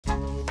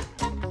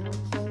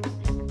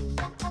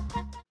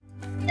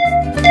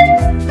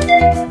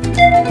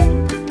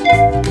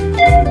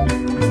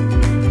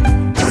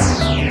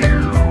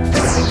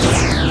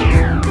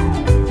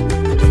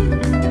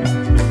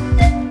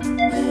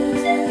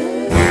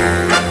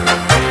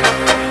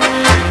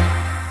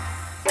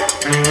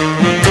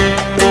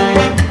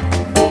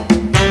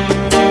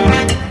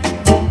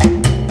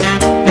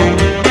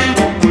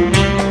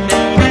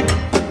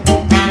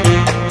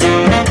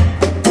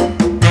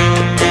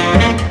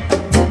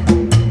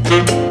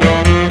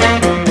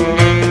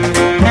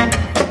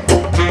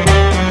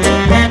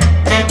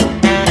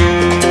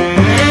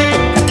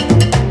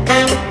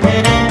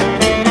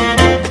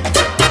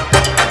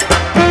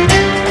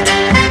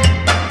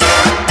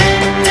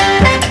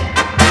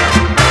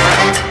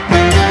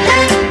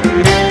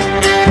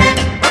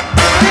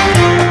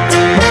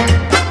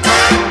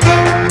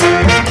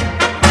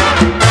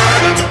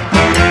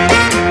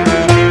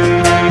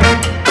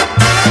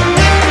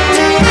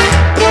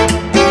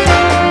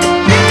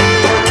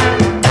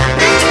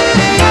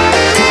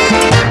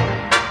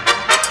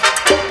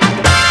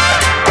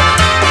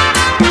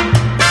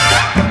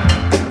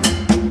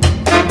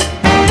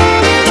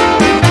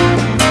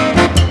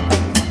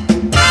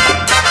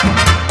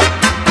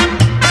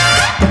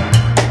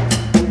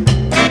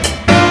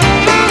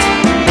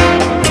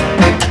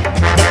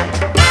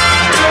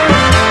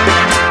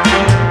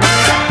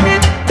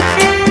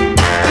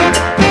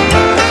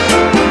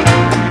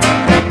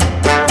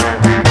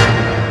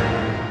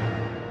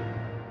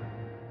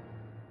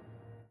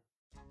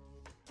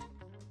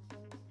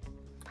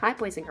Hi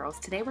boys and girls,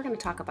 today we're going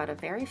to talk about a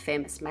very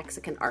famous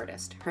Mexican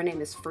artist. Her name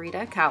is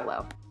Frida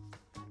Kahlo.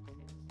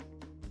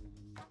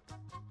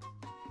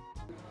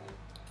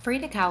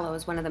 Frida Kahlo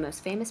is one of the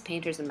most famous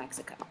painters in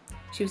Mexico.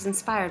 She was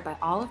inspired by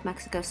all of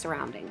Mexico's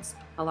surroundings.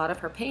 A lot of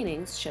her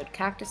paintings showed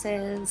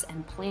cactuses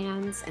and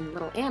plants and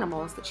little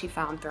animals that she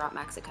found throughout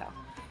Mexico.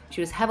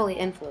 She was heavily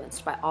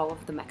influenced by all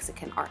of the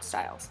Mexican art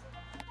styles.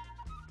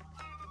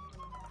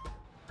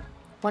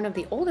 One of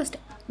the oldest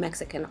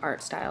Mexican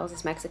art styles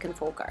is Mexican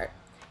folk art.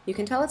 You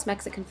can tell it's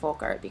Mexican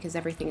folk art because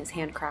everything is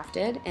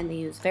handcrafted and they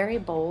use very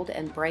bold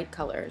and bright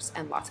colors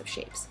and lots of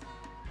shapes.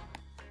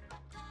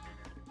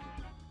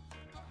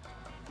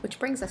 Which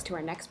brings us to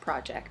our next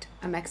project,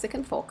 a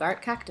Mexican folk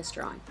art cactus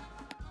drawing.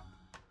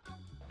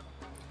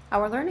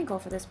 Our learning goal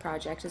for this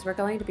project is we're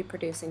going to be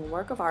producing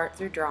work of art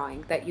through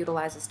drawing that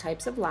utilizes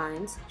types of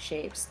lines,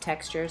 shapes,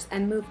 textures,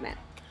 and movement.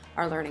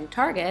 Our learning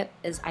target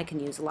is I can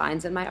use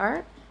lines in my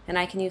art and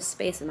I can use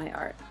space in my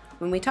art.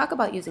 When we talk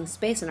about using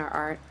space in our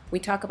art, we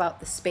talk about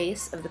the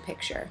space of the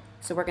picture.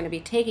 So we're going to be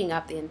taking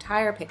up the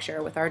entire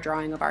picture with our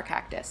drawing of our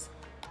cactus.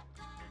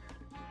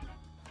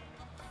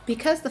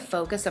 Because the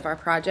focus of our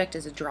project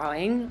is a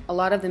drawing, a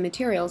lot of the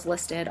materials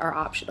listed are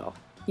optional.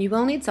 You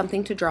will need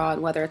something to draw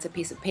on, whether it's a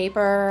piece of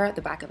paper,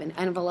 the back of an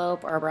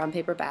envelope, or a brown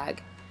paper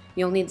bag.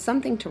 You'll need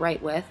something to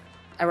write with.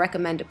 I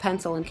recommend a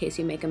pencil in case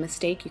you make a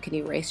mistake, you can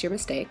erase your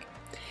mistake.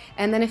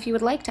 And then if you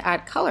would like to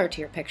add color to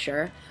your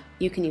picture,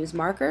 you can use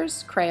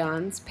markers,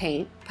 crayons,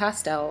 paint,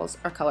 pastels,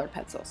 or colored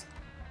pencils.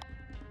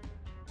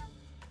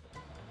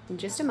 In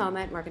just a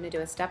moment, we're going to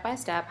do a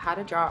step-by-step how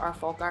to draw our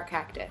folk art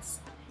cactus.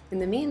 In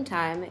the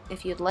meantime,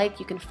 if you'd like,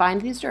 you can find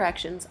these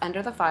directions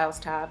under the Files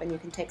tab and you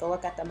can take a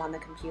look at them on the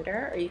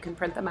computer, or you can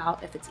print them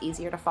out if it's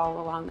easier to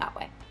follow along that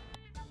way.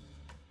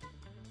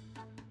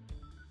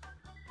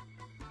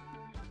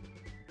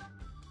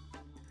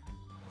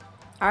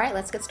 All right,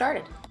 let's get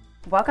started.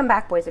 Welcome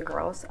back, boys and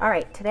girls. All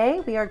right, today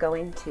we are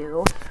going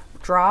to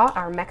draw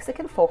our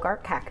Mexican folk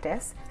art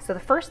cactus. So the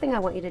first thing I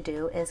want you to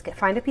do is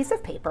find a piece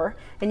of paper,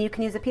 and you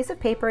can use a piece of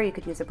paper, you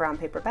could use a brown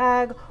paper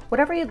bag,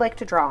 whatever you'd like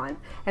to draw on.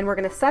 And we're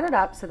going to set it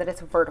up so that it's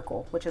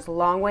vertical, which is a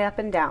long way up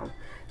and down.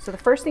 So the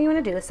first thing you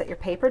want to do is set your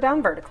paper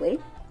down vertically.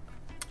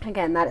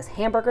 Again, that is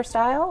hamburger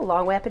style,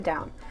 long way up and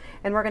down.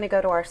 And we're going to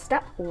go to our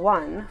step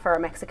 1 for our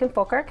Mexican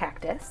folk art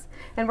cactus,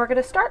 and we're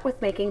going to start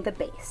with making the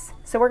base.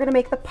 So we're going to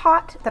make the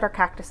pot that our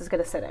cactus is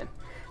going to sit in.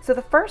 So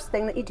the first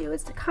thing that you do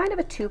is kind of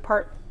a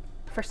two-part.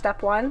 For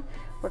step 1,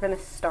 we're going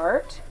to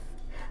start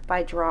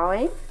by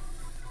drawing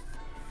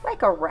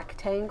like a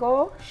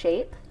rectangle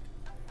shape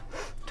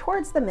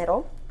towards the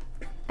middle,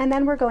 and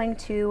then we're going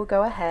to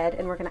go ahead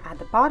and we're going to add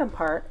the bottom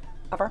part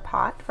of our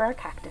pot for our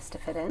cactus to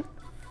fit in.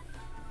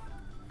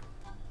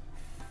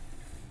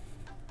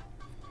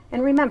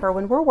 And remember,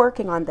 when we're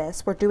working on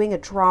this, we're doing a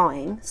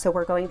drawing, so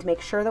we're going to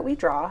make sure that we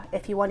draw.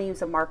 If you want to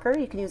use a marker,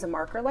 you can use a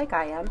marker like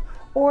I am,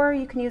 or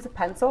you can use a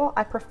pencil.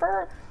 I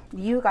prefer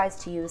you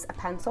guys to use a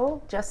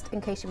pencil. Just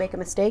in case you make a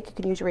mistake, you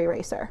can use your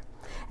eraser.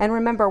 And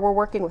remember, we're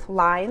working with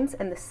lines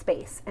and the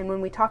space. And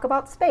when we talk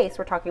about space,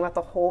 we're talking about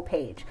the whole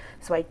page.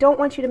 So I don't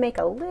want you to make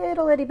a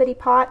little itty bitty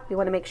pot. We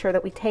want to make sure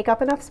that we take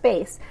up enough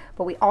space,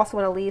 but we also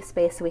want to leave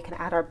space so we can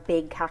add our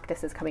big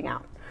cactuses coming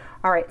out.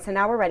 All right, so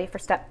now we're ready for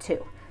step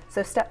 2.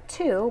 So step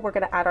 2, we're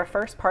going to add our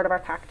first part of our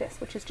cactus,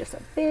 which is just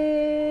a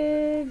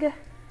big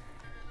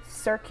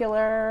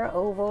circular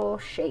oval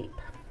shape.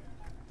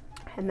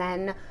 And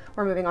then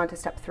we're moving on to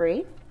step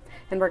 3,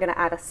 and we're going to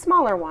add a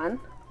smaller one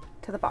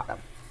to the bottom.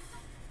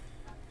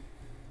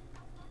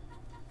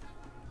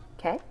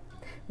 Okay,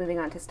 moving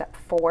on to step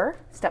 4.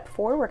 Step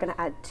 4, we're going to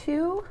add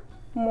 2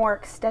 more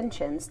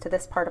extensions to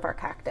this part of our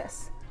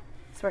cactus.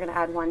 So we're going to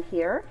add one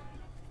here.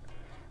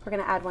 We're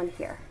going to add one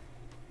here.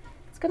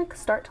 It's going to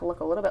start to look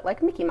a little bit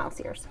like Mickey Mouse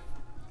ears.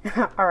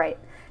 All right,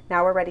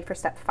 now we're ready for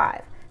step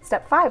 5.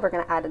 Step 5, we're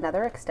going to add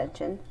another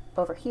extension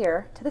over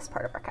here to this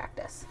part of our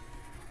cactus.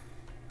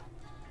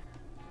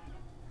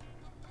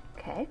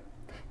 Okay,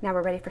 now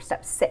we're ready for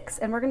step 6,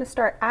 and we're going to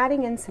start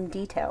adding in some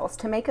details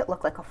to make it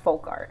look like a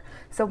folk art.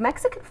 So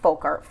Mexican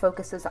folk art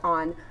focuses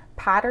on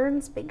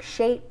patterns, big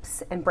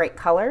shapes, and bright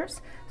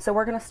colors. So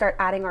we're going to start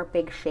adding our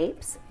big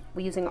shapes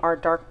using our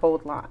dark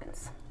bold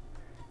lines.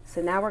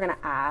 So now we're going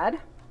to add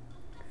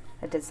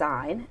a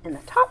design in the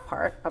top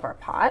part of our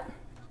pot.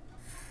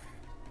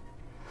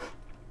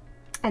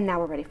 And now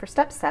we're ready for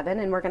step 7,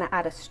 and we're going to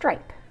add a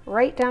stripe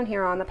right down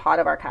here on the pot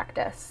of our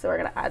cactus. So we're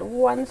going to add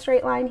one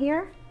straight line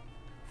here,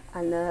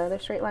 another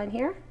straight line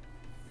here.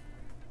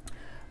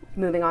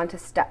 Moving on to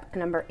step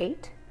number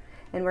 8,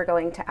 and we're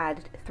going to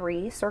add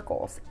 3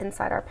 circles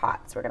inside our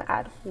pot. So we're going to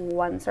add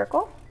 1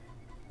 circle,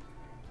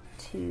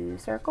 2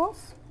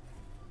 circles,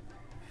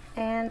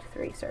 and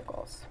 3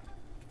 circles.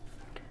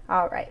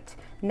 All right,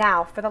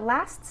 now for the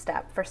last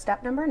step, for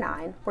step number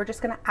 9, we're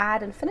just going to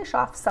add and finish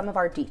off some of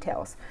our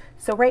details.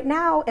 So right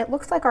now it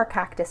looks like our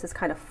cactus is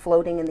kind of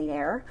floating in the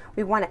air.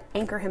 We want to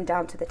anchor him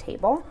down to the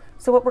table.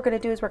 So what we're going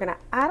to do is we're going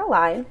to add a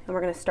line, and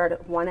we're going to start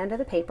at one end of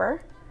the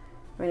paper.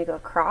 We're gonna go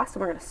across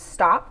and we're gonna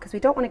stop because we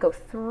don't wanna go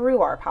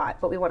through our pot,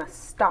 but we wanna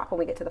stop when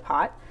we get to the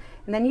pot.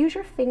 And then use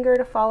your finger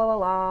to follow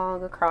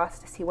along across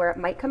to see where it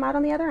might come out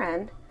on the other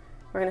end.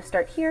 We're gonna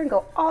start here and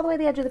go all the way to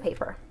the edge of the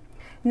paper.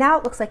 Now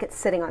it looks like it's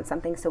sitting on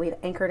something, so we've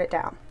anchored it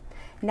down.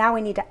 Now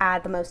we need to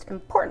add the most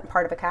important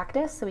part of a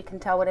cactus so we can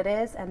tell what it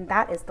is, and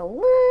that is the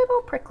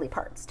little prickly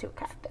parts to a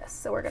cactus.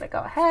 So we're gonna go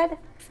ahead,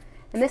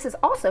 and this is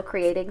also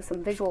creating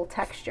some visual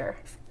texture.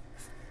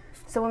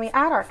 So when we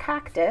add our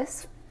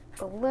cactus,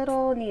 the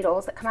little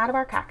needles that come out of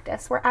our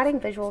cactus, we're adding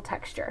visual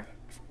texture.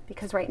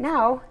 Because right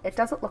now, it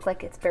doesn't look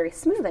like it's very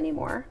smooth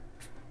anymore.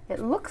 It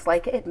looks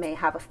like it may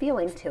have a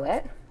feeling to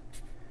it,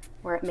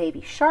 where it may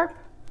be sharp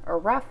or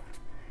rough.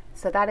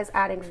 So that is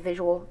adding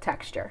visual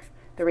texture.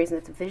 The reason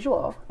it's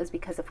visual is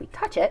because if we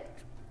touch it,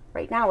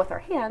 right now with our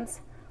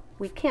hands,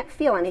 we can't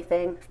feel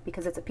anything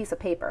because it's a piece of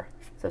paper.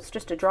 So it's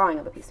just a drawing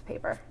of a piece of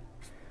paper.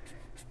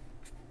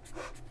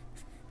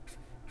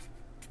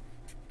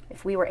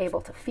 If we were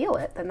able to feel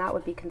it, then that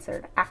would be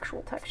considered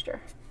actual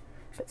texture.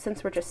 But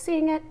since we're just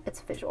seeing it,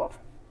 it's visual.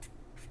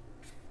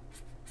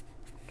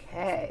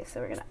 Okay, so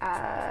we're gonna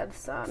add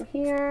some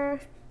here.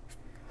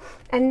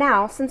 And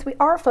now, since we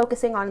are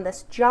focusing on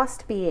this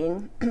just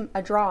being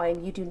a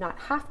drawing, you do not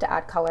have to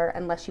add color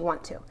unless you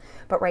want to.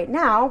 But right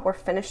now, we're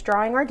finished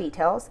drawing our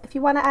details. If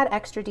you want to add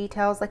extra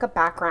details like a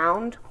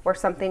background or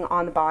something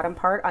on the bottom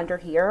part under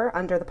here,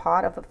 under the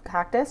pot of the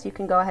cactus, you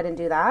can go ahead and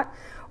do that.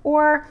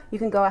 Or you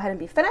can go ahead and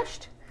be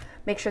finished.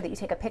 Make sure that you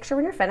take a picture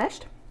when you're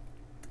finished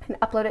and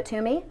upload it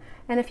to me.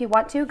 And if you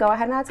want to, go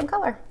ahead and add some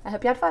color. I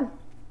hope you had fun.